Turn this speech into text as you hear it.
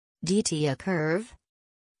DTA curve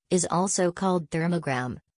is also called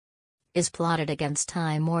thermogram, is plotted against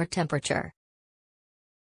time or temperature.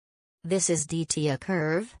 This is DTA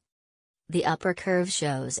curve. The upper curve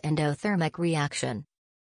shows endothermic reaction,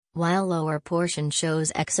 while lower portion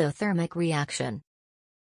shows exothermic reaction.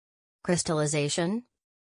 Crystallization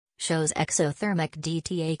shows exothermic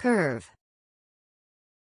DTA curve.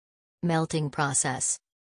 Melting process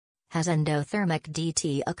has endothermic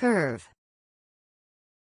DTA curve.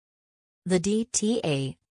 The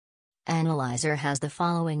DTA analyzer has the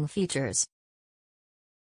following features.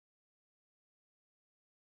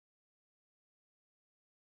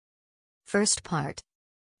 First part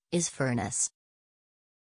is furnace.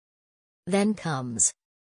 Then comes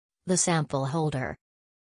the sample holder,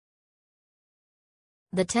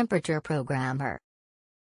 the temperature programmer,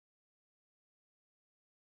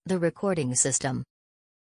 the recording system,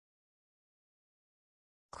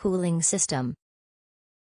 cooling system.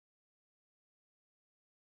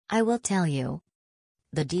 I will tell you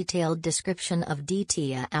the detailed description of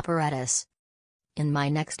DTA apparatus in my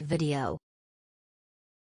next video.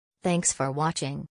 Thanks for watching.